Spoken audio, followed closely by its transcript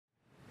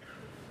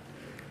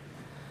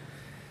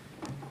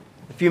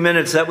Few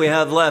minutes that we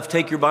have left,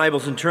 take your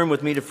Bibles and turn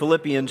with me to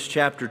Philippians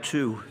chapter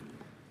 2.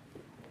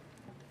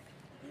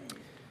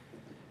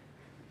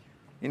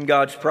 In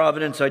God's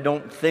providence, I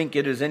don't think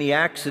it is any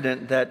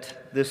accident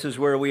that this is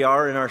where we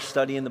are in our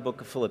study in the book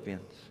of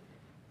Philippians.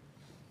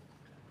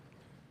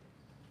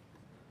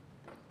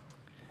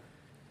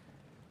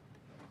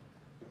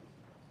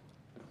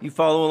 You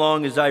follow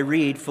along as I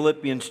read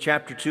Philippians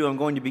chapter 2. I'm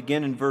going to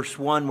begin in verse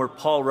 1 where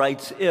Paul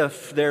writes,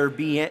 "If there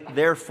be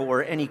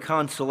therefore any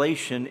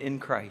consolation in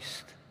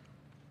Christ,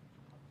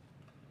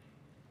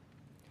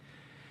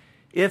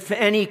 if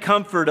any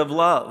comfort of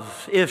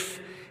love,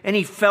 if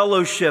any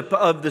fellowship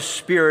of the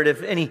Spirit,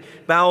 if any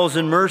bowels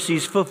and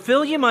mercies,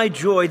 fulfill ye my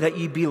joy that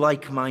ye be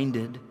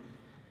like-minded,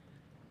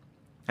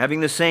 having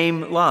the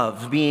same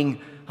love,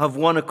 being of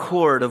one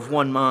accord, of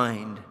one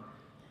mind.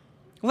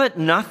 Let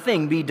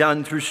nothing be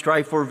done through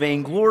strife or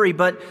vainglory,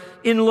 but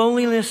in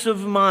lowliness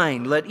of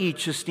mind let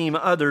each esteem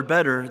other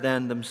better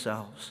than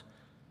themselves.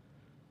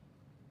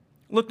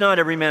 Look not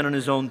every man on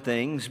his own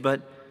things,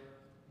 but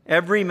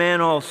every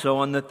man also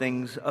on the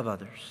things of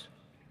others.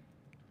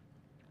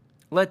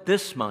 Let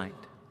this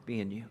mind be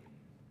in you,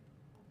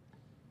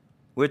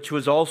 which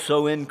was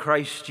also in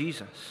Christ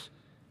Jesus,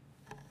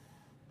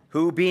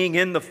 who being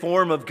in the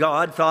form of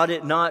God thought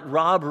it not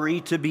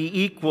robbery to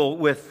be equal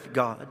with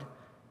God,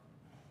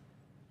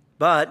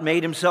 but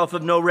made himself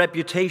of no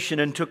reputation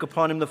and took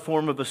upon him the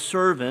form of a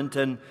servant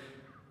and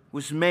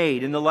was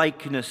made in the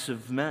likeness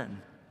of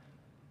men.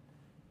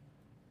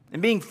 And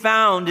being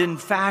found in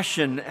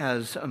fashion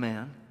as a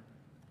man,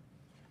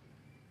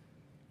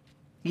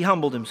 he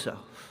humbled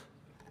himself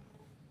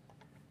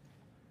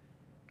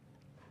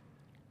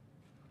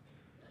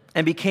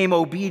and became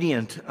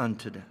obedient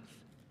unto death,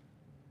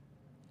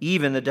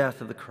 even the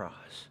death of the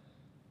cross.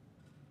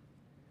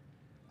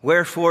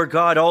 Wherefore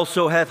God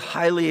also hath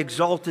highly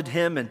exalted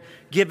him and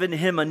given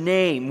him a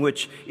name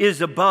which is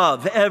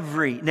above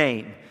every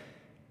name,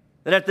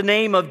 that at the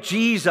name of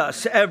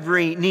Jesus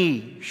every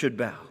knee should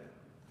bow,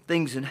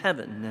 things in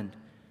heaven and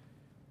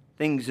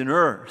things in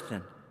earth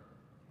and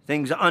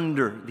things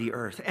under the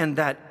earth, and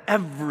that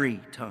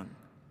every tongue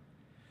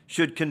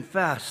should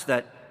confess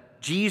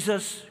that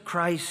Jesus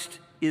Christ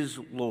is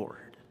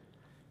Lord,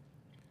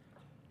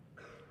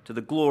 to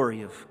the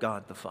glory of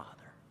God the Father.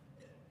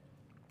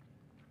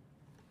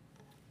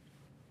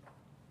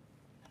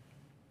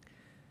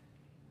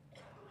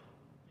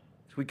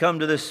 As we come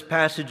to this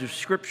passage of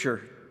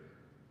Scripture,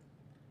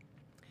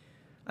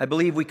 I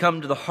believe we come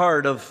to the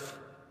heart of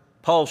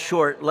Paul's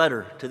short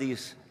letter to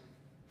these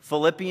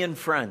Philippian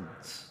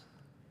friends.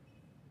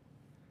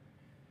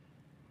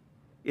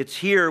 It's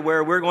here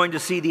where we're going to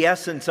see the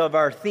essence of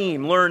our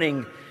theme,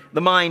 learning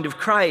the mind of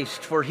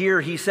Christ. For here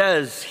he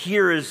says,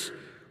 here is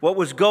what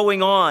was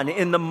going on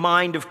in the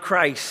mind of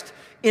Christ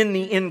in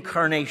the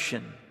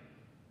incarnation.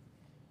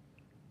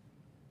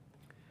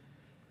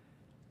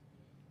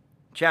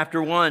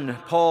 Chapter 1,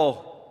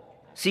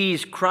 Paul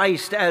sees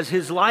Christ as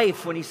his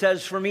life when he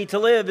says, "For me to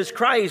live is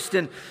Christ."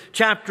 In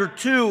chapter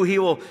 2, he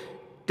will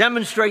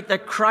demonstrate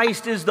that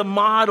Christ is the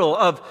model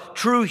of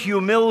true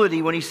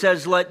humility when he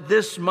says, "Let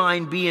this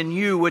mind be in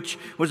you, which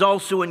was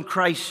also in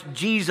Christ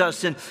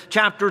Jesus." In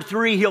chapter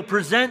 3, he'll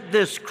present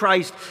this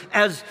Christ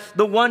as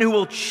the one who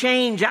will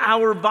change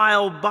our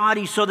vile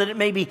body so that it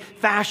may be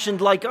fashioned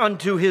like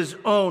unto his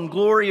own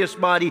glorious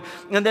body.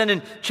 And then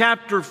in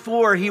chapter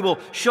 4, he will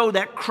show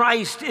that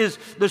Christ is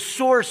the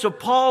source of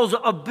Paul's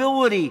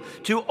ability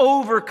to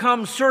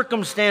overcome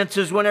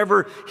circumstances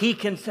whenever he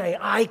can say,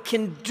 "I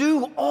can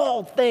do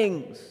all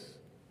things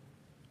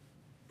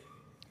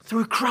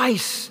through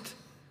Christ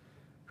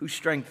who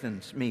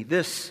strengthens me."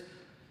 This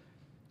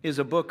is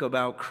a book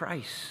about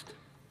Christ.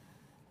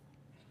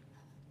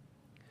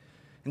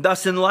 And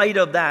thus, in light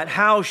of that,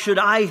 how should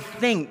I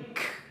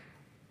think?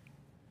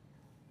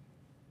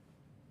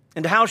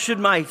 And how should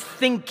my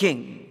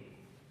thinking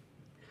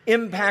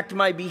impact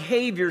my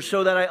behavior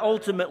so that I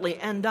ultimately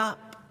end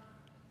up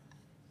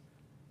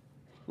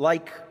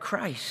like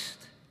Christ?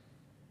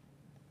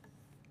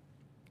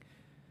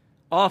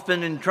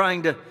 Often in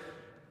trying to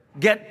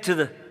get to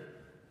the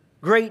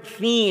great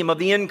theme of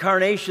the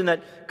incarnation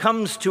that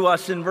comes to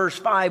us in verse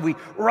 5, we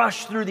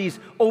rush through these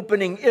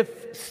opening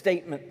if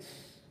statements.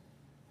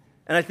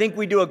 And I think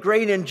we do a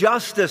great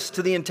injustice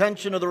to the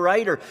intention of the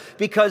writer,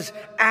 because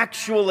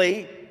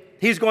actually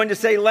he's going to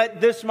say, "Let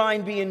this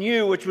mind be in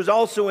you, which was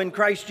also in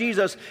Christ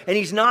Jesus." And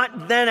he's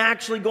not then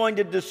actually going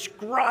to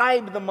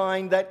describe the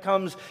mind that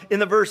comes in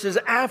the verses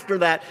after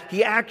that.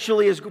 He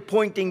actually is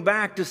pointing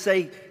back to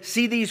say,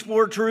 see these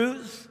four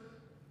truths?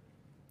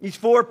 These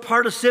four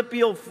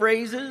participial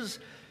phrases?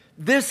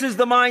 This is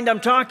the mind I'm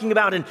talking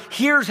about, and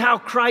here's how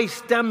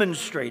Christ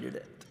demonstrated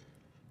it.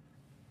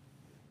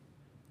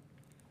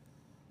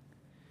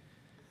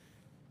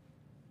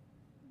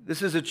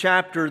 This is a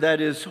chapter that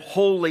is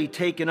wholly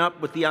taken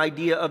up with the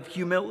idea of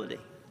humility.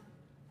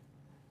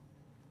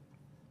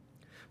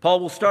 Paul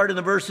will start in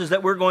the verses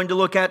that we're going to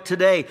look at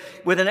today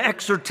with an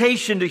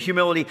exhortation to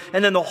humility.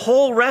 And then the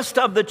whole rest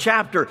of the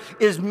chapter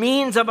is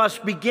means of us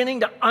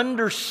beginning to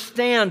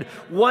understand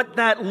what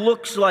that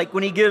looks like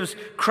when he gives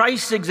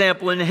Christ's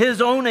example and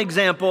his own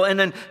example and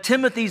then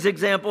Timothy's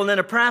example and then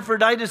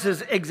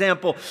Epaphroditus'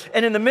 example.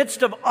 And in the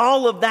midst of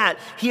all of that,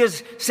 he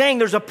is saying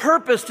there's a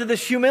purpose to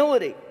this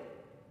humility.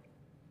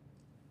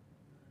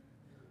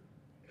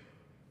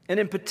 And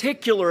in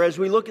particular, as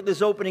we look at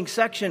this opening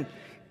section,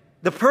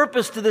 the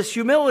purpose to this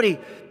humility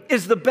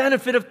is the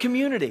benefit of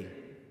community.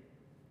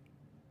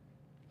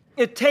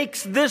 It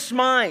takes this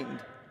mind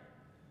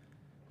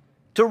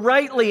to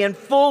rightly and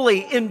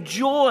fully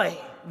enjoy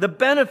the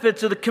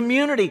benefits of the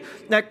community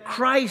that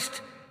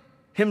Christ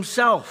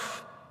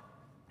himself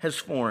has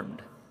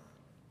formed.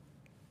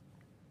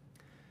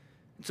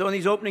 So in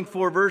these opening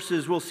 4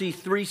 verses, we'll see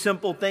 3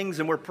 simple things,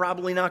 and we're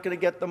probably not going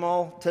to get them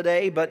all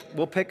today, but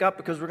we'll pick up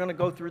because we're going to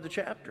go through the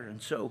chapter.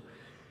 And so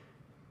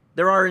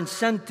there are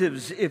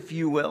incentives, if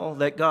you will,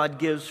 that God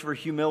gives for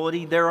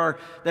humility. There are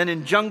then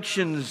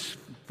injunctions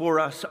for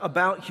us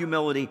about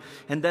humility.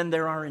 And then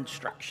there are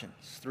instructions.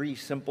 3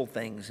 simple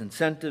things: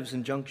 incentives,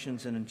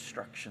 injunctions, and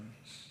instructions.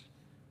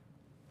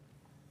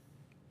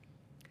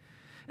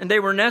 And they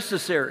were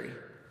necessary.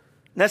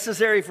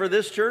 Necessary for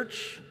this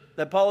church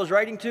that Paul is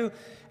writing to,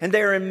 and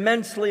they are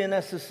immensely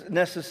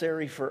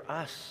necessary for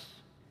us.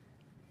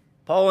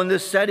 Paul in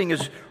this setting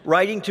is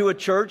writing to a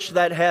church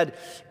that had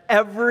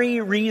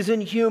every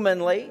reason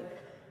humanly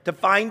to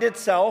find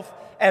itself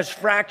as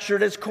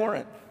fractured as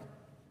Corinth.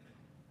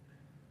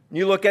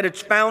 You look at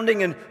its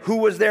founding and who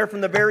was there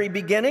from the very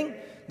beginning.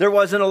 There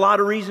wasn't a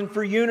lot of reason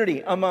for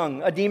unity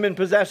among a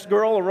demon-possessed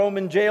girl, a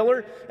Roman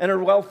jailer, and a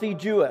wealthy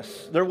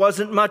Jewess. There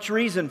wasn't much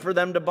reason for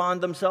them to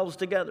bond themselves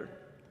together.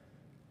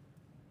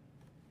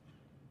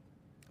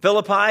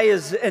 Philippi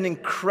is an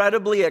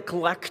incredibly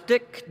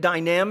eclectic,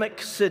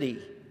 dynamic city.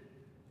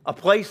 A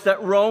place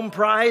that Rome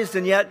prized,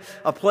 and yet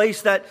a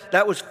place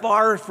that was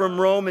far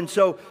from Rome. And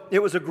so it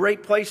was a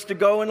great place to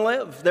go and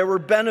live. There were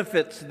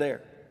benefits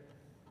there.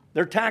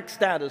 Their tax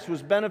status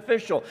was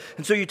beneficial.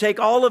 And so you take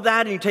all of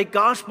that and you take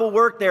gospel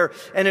work there,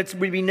 and it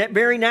would be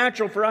very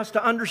natural for us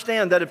to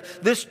understand that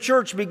if this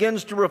church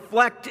begins to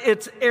reflect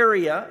its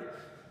area,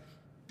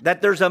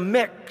 that there's a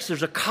mix,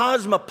 there's a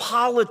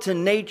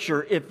cosmopolitan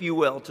nature, if you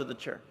will, to the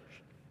church.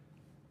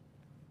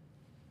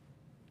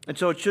 And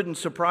so it shouldn't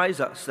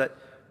surprise us that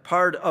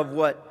part of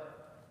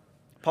what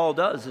Paul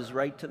does is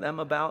write to them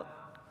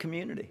about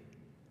community.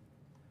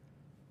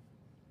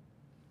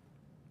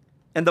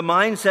 And the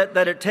mindset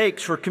that it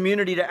takes for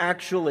community to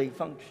actually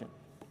function.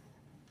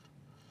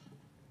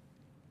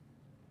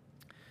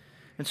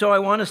 And so I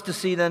want us to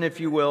see then, if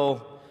you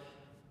will,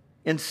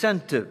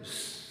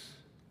 incentives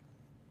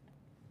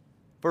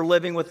for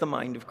living with the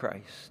mind of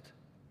Christ.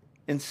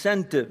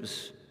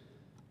 Incentives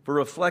for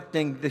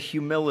reflecting the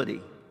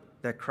humility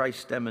that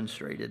Christ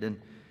demonstrated. And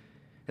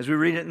as we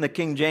read it in the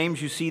King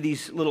James, you see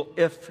these little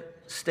if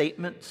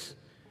statements.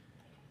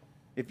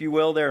 If you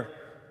will, they're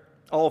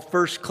all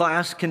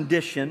first-class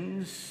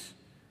conditions,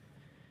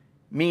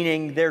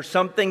 meaning there's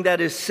something that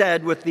is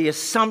said with the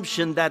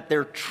assumption that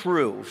they're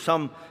true.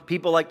 Some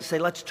people like to say,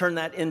 let's turn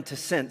that into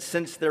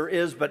since there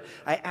is, but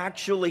I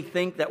actually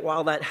think that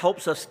while that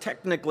helps us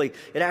technically,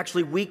 it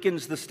actually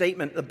weakens the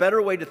statement. The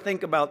better way to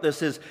think about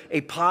this is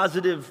a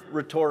positive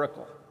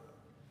rhetorical.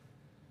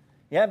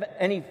 You have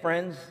any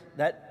friends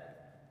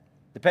that,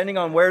 depending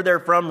on where they're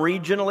from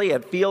regionally,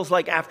 it feels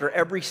like after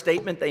every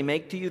statement they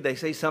make to you, they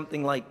say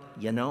something like,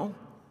 you know?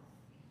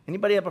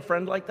 Anybody have a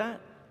friend like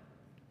that?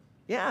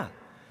 Yeah.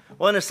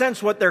 Well, in a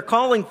sense, what they're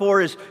calling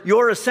for is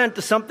your assent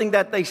to something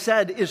that they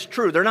said is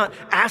true. They're not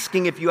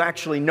asking if you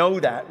actually know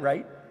that,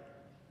 right?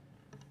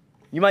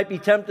 You might be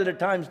tempted at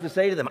times to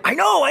say to them, I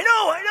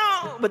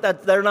know,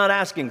 but they're not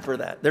asking for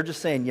that. They're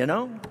just saying, you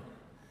know?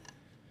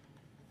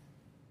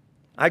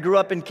 I grew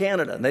up in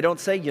Canada, and they don't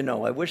say, you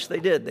know. I wish they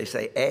did. They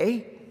say,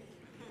 eh?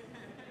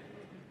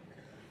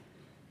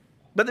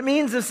 But it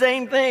means the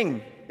same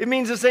thing. It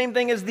means the same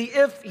thing as the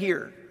if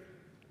here.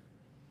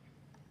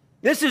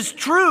 This is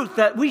truth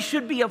that we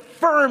should be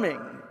affirming.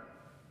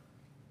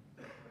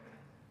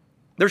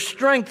 There's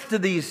strength to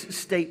these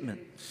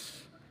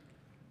statements.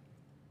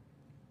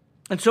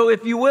 And so,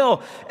 if you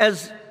will,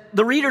 as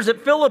the readers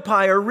at Philippi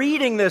are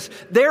reading this,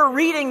 they're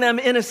reading them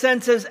in a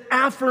sense as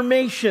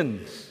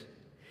affirmations.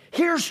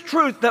 Here's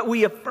truth that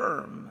we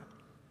affirm.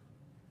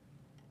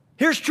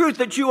 Here's truth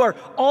that you are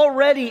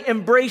already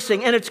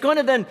embracing, and it's going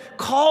to then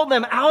call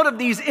them out of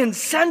these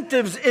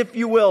incentives, if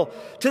you will,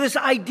 to this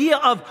idea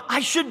of, I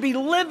should be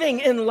living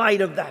in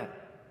light of that.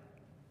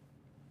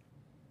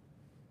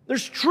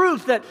 There's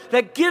truth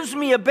that gives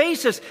me a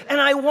basis, and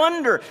I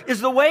wonder,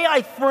 is the way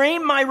I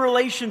frame my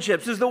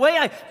relationships, is the way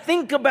I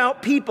think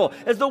about people,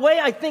 is the way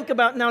I think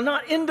about now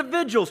not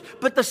individuals,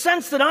 but the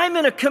sense that I'm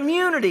in a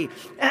community,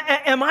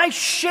 am I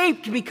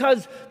shaped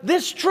because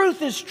this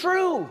truth is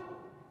true?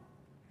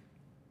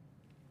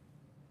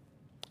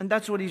 And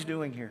that's what he's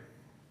doing here.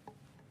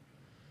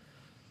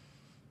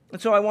 And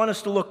so I want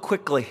us to look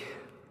quickly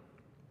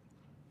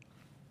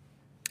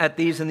at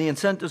these, and the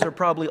incentives are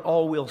probably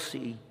all we'll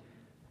see.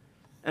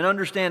 And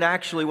understand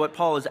actually what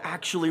Paul is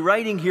actually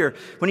writing here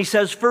when he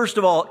says, first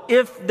of all,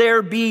 if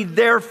there be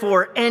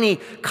therefore any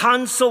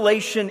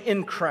consolation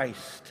in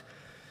Christ.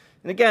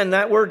 And again,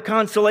 that word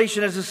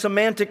consolation has a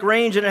semantic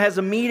range and it has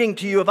a meaning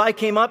to you. If I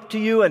came up to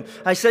you and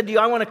I said to you,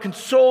 I want to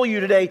console you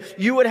today,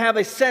 you would have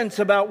a sense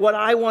about what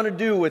I want to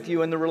do with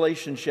you in the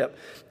relationship.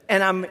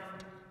 And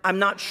I'm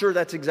not sure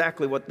that's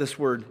exactly what this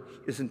word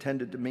is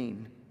intended to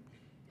mean.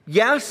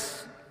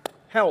 Yes,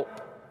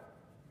 help.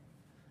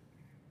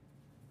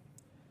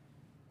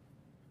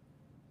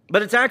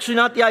 But it's actually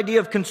not the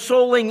idea of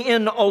consoling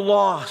in a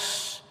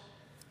loss.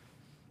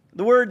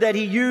 The word that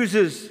he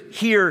uses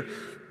here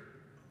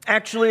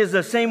actually is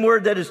the same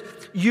word that is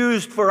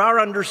used for our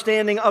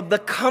understanding of the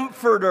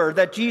comforter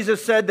that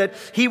Jesus said that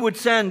he would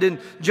send in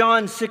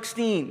John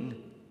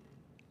 16.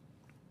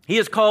 He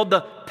is called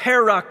the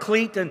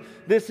Paraclete, and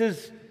this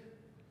is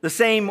the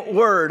same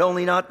word,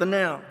 only not the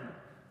noun.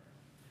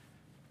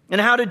 And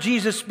how did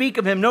Jesus speak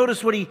of him?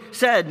 Notice what he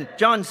said,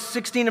 John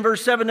 16 and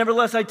verse 7,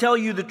 nevertheless, I tell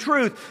you the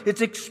truth.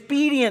 It's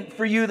expedient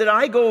for you that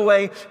I go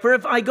away, for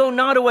if I go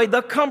not away,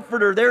 the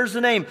Comforter, there's the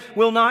name,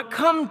 will not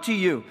come to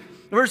you.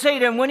 Verse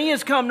 8, and when he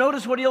has come,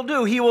 notice what he'll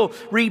do. He will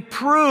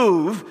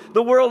reprove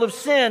the world of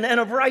sin and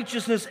of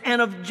righteousness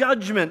and of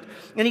judgment.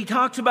 And he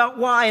talks about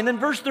why. And then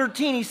verse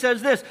 13, he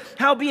says this,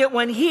 howbeit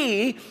when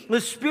he, the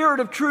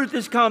Spirit of truth,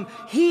 is come,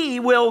 he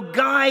will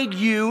guide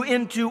you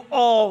into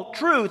all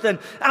truth. And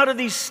out of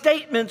these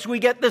statements, we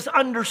get this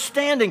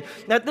understanding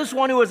that this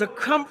one who is a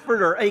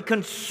comforter, a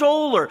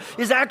consoler,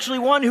 is actually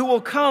one who will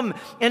come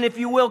and, if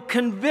you will,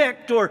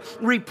 convict or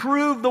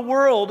reprove the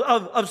world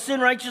of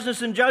sin,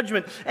 righteousness, and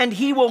judgment. And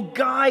he will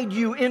guide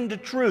you into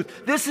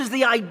truth. This is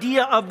the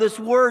idea of this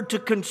word, to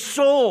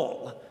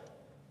console.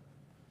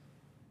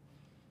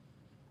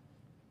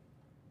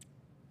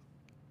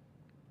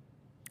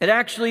 It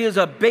actually is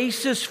a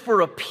basis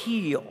for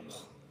appeal.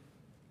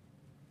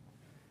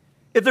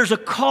 If there's a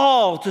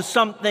call to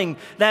something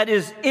that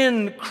is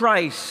in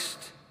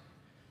Christ,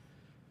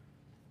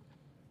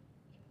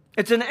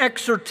 it's an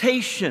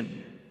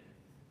exhortation.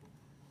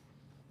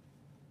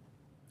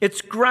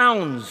 It's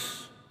grounds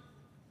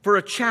for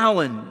a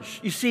challenge.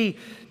 You see,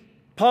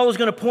 Paul is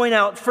going to point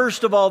out,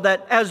 first of all,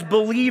 that as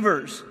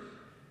believers,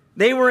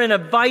 they were in a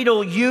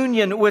vital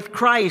union with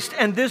Christ,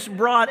 and this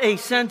brought a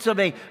sense of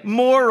a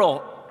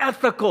moral,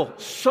 ethical,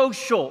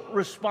 social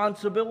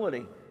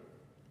responsibility.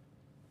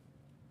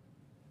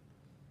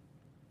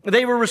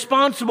 They were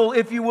responsible,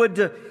 if you would,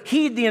 to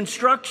heed the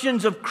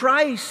instructions of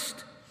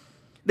Christ.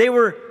 They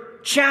were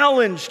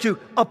challenged to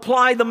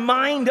apply the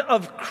mind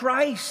of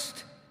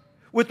Christ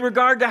with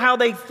regard to how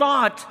they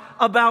thought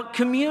about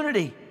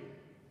community.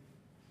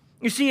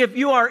 You see, if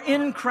you are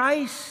in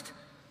Christ,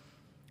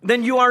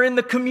 then you are in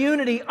the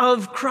community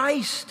of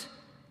Christ.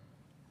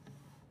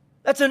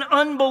 That's an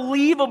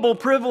unbelievable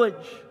privilege.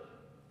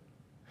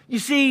 You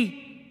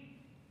see,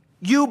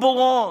 you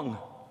belong.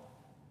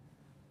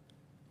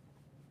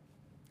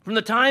 From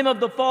the time of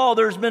the fall,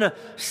 there's been a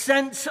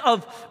sense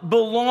of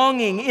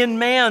belonging in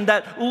man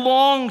that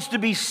longs to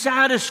be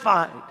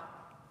satisfied.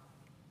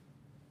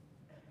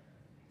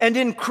 And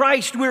in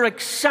Christ, we're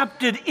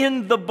accepted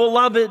in the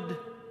beloved.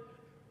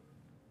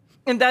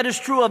 And that is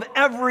true of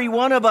every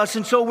one of us.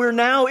 And so we're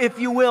now, if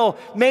you will,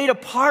 made a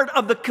part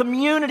of the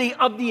community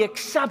of the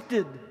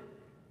accepted.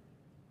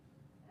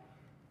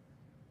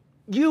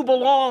 You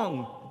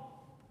belong.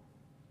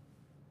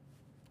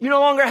 You no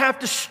longer have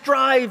to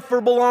strive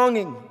for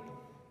belonging.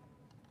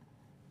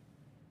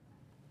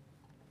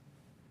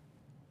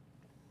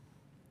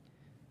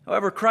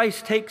 However,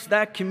 Christ takes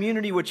that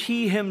community which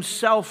he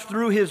himself,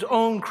 through his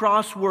own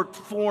cross work,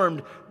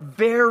 formed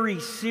very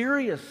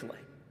seriously.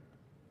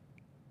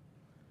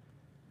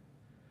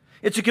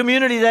 It's a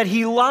community that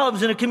he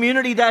loves and a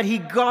community that he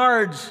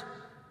guards.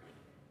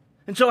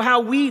 And so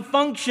how we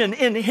function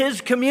in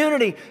his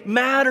community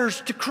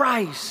matters to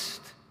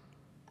Christ.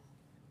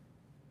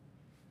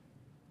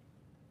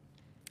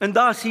 And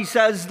thus he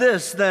says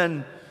this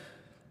then,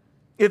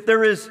 if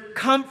there is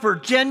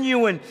comfort,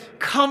 genuine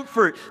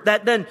comfort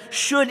that then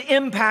should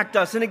impact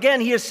us. And again,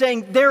 he is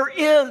saying there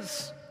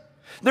is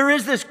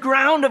this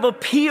ground of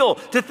appeal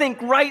to think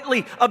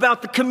rightly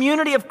about the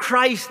community of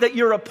Christ that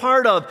you're a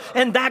part of.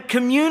 And that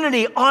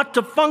community ought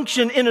to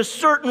function in a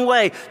certain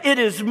way. It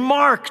is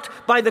marked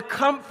by the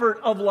comfort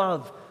of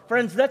love.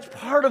 Friends, that's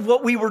part of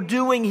what we were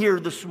doing here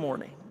this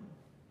morning.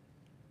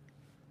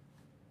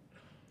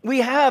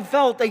 We have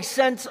felt a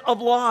sense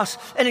of loss,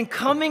 and in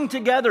coming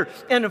together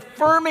and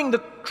affirming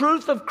the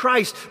truth of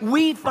Christ,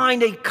 we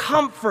find a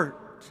comfort.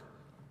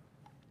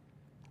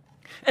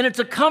 And it's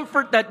a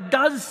comfort that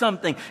does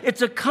something.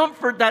 It's a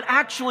comfort that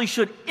actually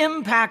should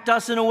impact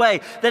us in a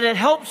way that it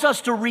helps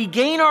us to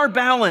regain our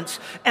balance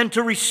and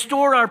to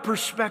restore our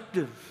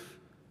perspective.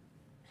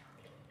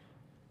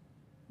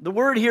 The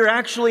word here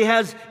actually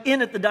has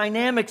in it the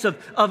dynamics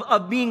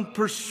of being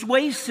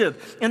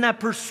persuasive. And that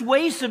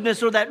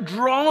persuasiveness or that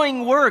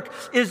drawing work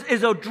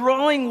is a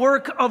drawing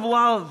work of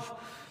love.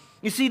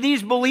 You see,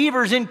 these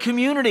believers in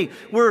community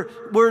were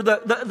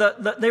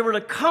they were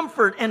to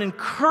comfort and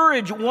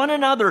encourage one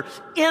another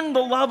in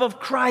the love of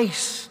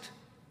Christ.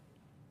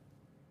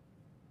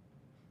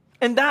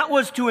 And that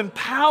was to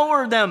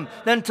empower them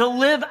then to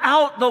live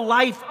out the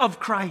life of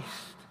Christ.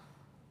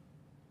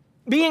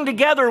 Being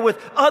together with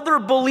other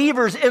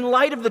believers in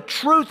light of the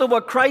truth of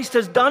what Christ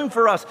has done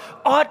for us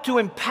ought to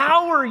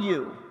empower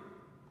you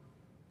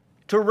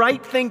to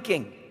right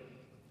thinking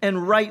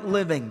and right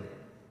living.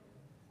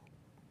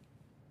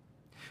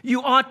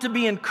 You ought to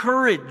be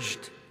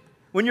encouraged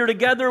when you're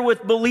together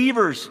with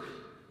believers.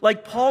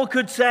 Like Paul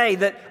could say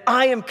that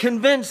I am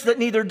convinced that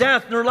neither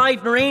death, nor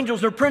life, nor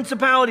angels, nor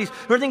principalities,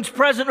 nor things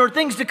present, nor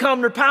things to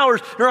come, nor powers,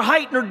 nor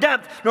height, nor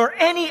depth, nor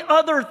any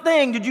other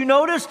thing. Did you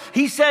notice?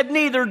 He said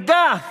neither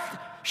death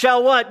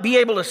shall what? Be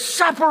able to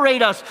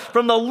separate us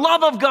from the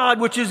love of God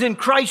which is in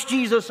Christ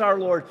Jesus our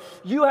Lord.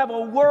 You have a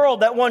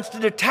world that wants to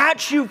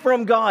detach you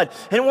from God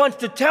and wants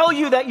to tell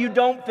you that you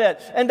don't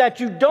fit and that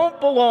you don't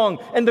belong.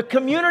 And the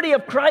community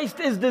of Christ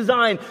is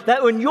designed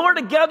that when you're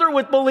together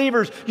with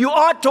believers, you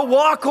ought to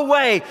walk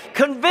away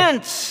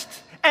convinced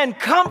and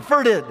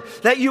comforted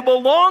that you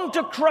belong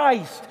to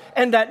Christ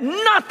and that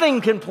nothing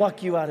can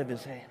pluck you out of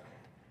His hand.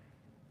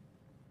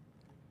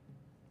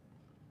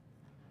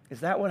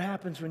 Is that what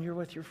happens when you're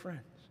with your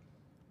friends?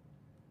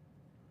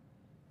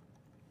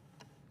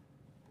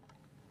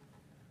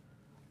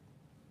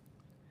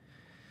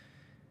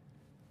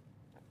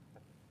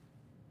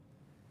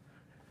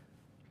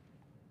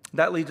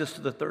 That leads us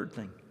to the third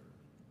thing.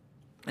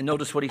 And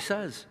notice what he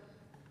says.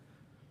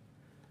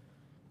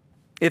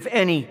 If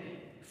any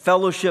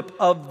fellowship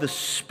of the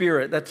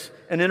Spirit. That's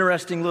an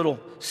interesting little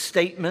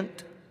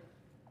statement.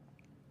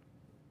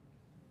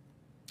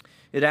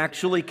 It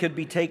actually could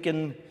be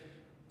taken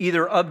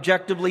either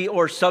objectively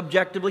or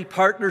subjectively,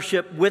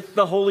 partnership with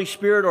the Holy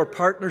Spirit or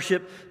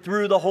partnership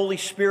through the Holy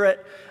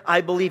Spirit.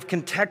 I believe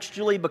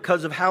contextually,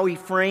 because of how he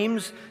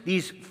frames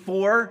these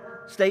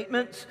four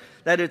statements,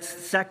 that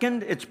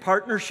it's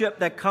partnership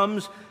that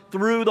comes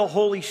through the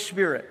Holy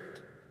Spirit.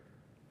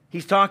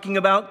 He's talking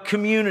about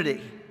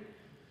community.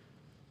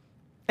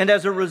 And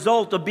as a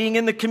result of being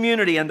in the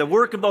community and the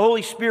work of the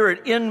Holy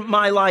Spirit in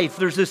my life,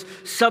 there's this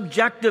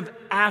subjective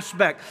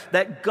aspect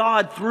that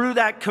God, through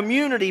that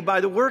community,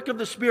 by the work of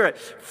the Spirit,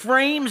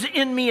 frames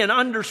in me an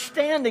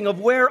understanding of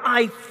where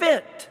I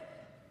fit.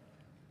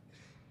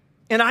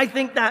 And I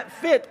think that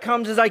fit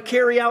comes as I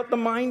carry out the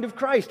mind of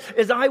Christ,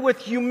 as I with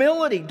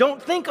humility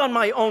don't think on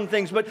my own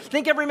things, but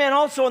think every man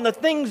also on the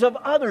things of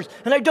others.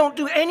 And I don't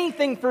do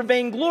anything for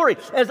vainglory.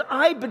 As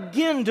I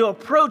begin to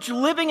approach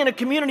living in a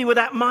community with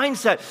that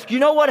mindset, you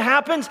know what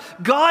happens?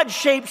 God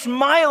shapes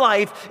my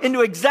life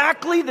into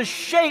exactly the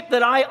shape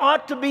that I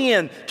ought to be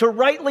in to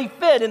rightly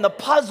fit in the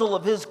puzzle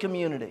of His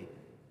community.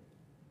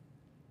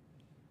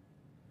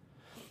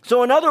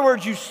 So in other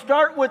words, you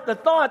start with the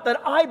thought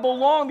that I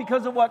belong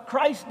because of what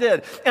Christ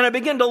did. And I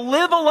begin to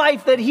live a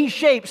life that He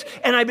shapes.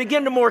 And I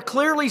begin to more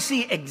clearly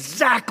see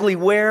exactly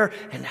where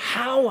and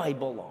how I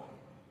belong.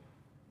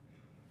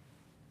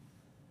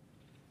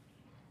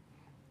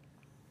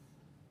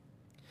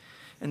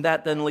 And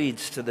that then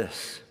leads to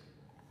this.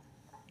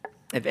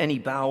 If any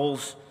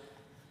bowels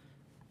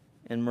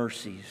and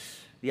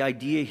mercies. The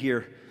idea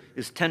here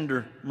is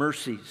tender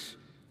mercies.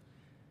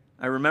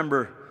 I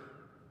remember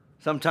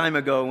some time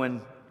ago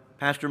when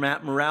Pastor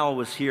Matt Morale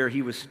was here,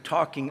 he was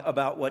talking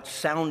about what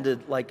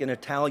sounded like an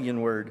Italian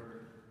word,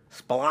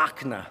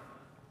 spalacna.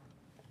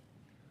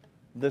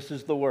 This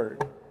is the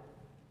word.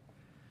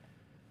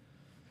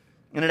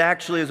 And it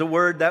actually is a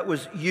word that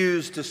was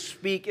used to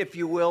speak, if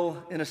you will,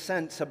 in a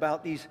sense,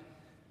 about these,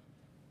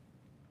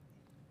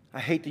 I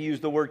hate to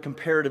use the word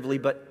comparatively,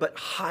 but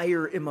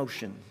higher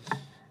emotions.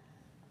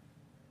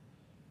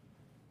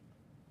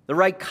 The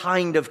right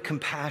kind of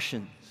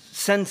compassion,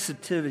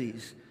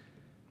 sensitivities,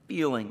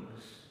 feelings,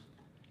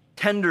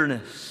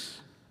 tenderness,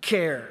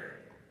 care.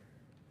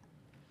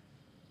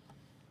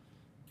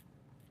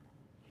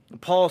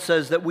 And Paul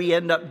says that we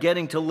end up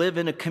getting to live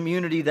in a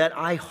community that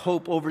I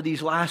hope over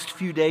these last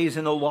few days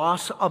in the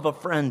loss of a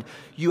friend,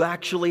 you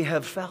actually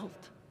have felt.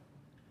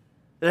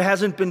 It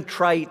hasn't been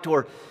trite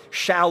or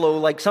shallow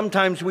like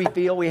sometimes we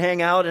feel. We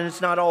hang out and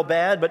it's not all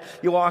bad, but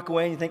you walk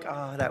away and you think,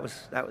 oh, that was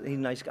he's a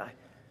nice guy.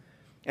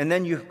 And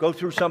then you go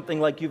through something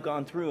like you've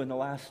gone through in the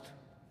last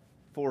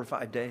 4 or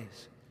 5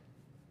 days.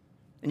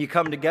 And you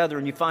come together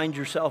and you find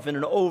yourself in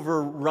an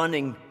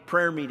overrunning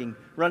prayer meeting,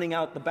 running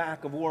out the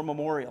back of War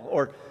Memorial,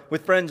 or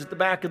with friends at the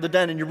back of the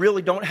den, and you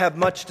really don't have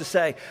much to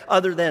say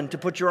other than to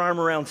put your arm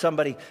around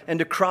somebody and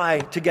to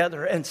cry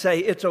together and say,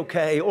 it's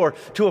okay, or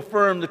to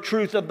affirm the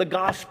truth of the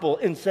gospel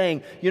in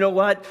saying, you know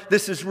what,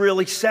 this is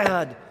really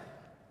sad,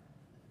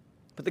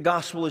 but the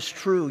gospel is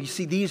true. You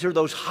see, these are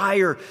those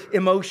higher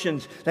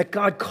emotions that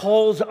God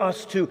calls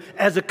us to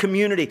as a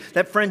community,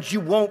 that, friends, you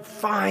won't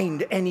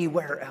find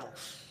anywhere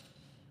else.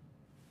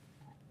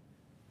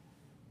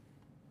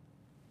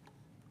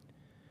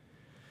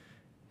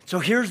 So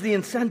here's the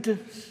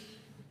incentives.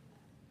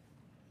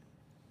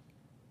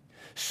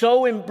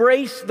 So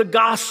embrace the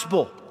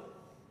gospel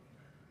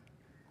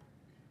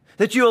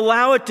that you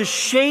allow it to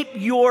shape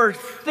your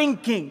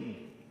thinking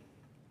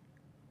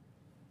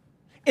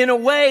in a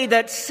way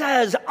that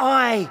says,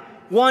 I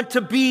want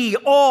to be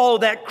all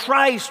that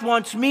Christ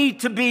wants me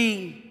to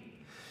be.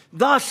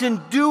 Thus, in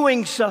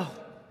doing so,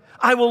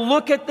 I will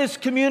look at this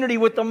community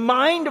with the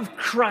mind of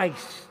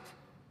Christ.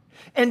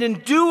 And in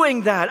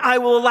doing that, I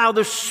will allow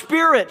the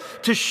Spirit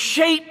to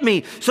shape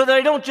me so that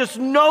I don't just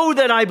know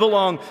that I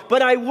belong,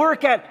 but I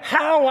work at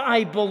how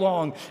I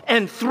belong.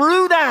 And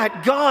through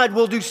that, God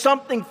will do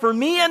something for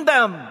me and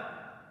them.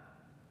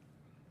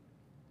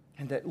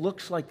 And that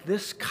looks like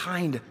this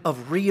kind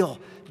of real,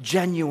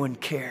 genuine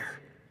care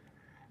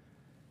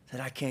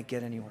that I can't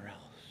get anywhere else.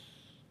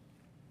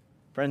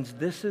 Friends,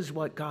 this is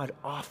what God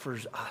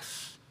offers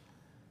us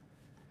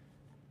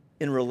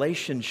in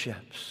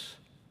relationships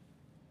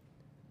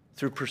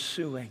through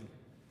pursuing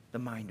the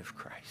mind of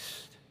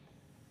Christ.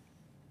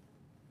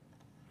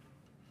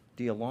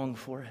 Do you long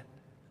for it?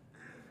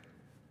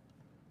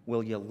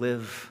 Will you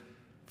live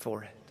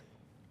for it?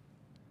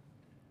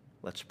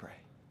 Let's pray.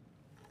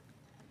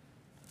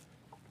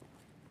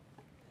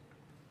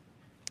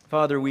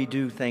 Father, we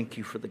do thank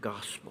you for the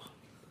gospel.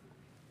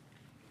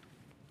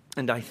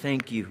 And I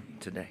thank you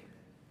today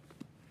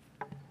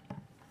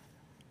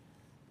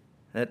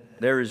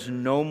that there is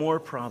no more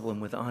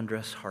problem with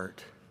Andres'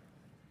 heart.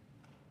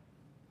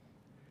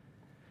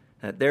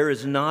 That there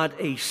is not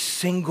a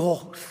single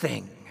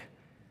thing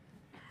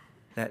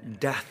that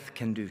death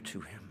can do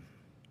to him.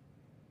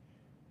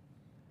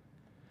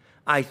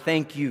 I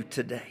thank you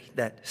today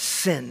that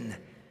sin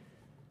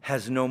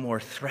has no more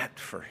threat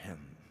for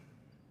him.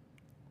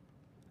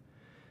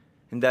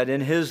 And that in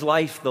his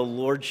life, the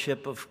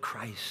lordship of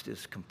Christ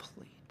is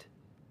complete.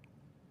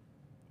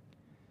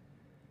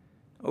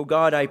 Oh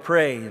God, I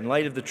pray, in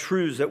light of the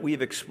truths that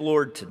we've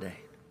explored today,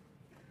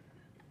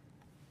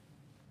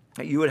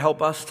 that you would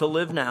help us to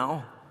live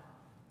now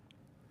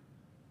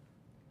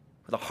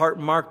with a heart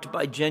marked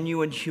by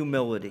genuine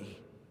humility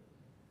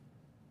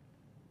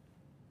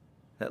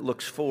that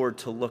looks forward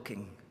to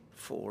looking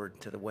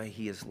forward to the way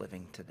he is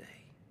living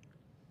today.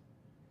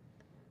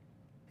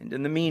 And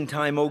in the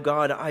meantime, oh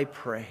God, I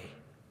pray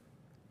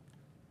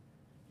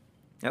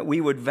that we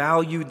would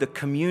value the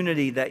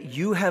community that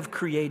you have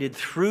created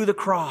through the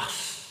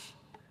cross,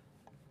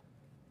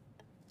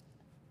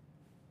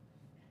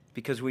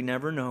 because we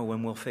never know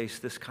when we'll face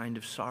this kind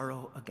of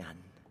sorrow again.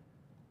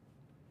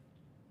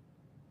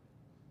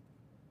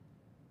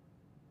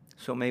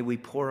 So may we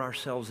pour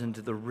ourselves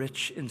into the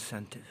rich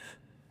incentive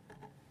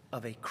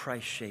of a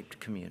Christ-shaped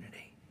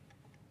community.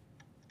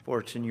 For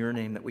it's in your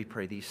name that we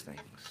pray these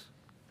things.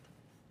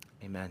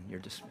 Amen. You're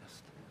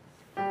dismissed.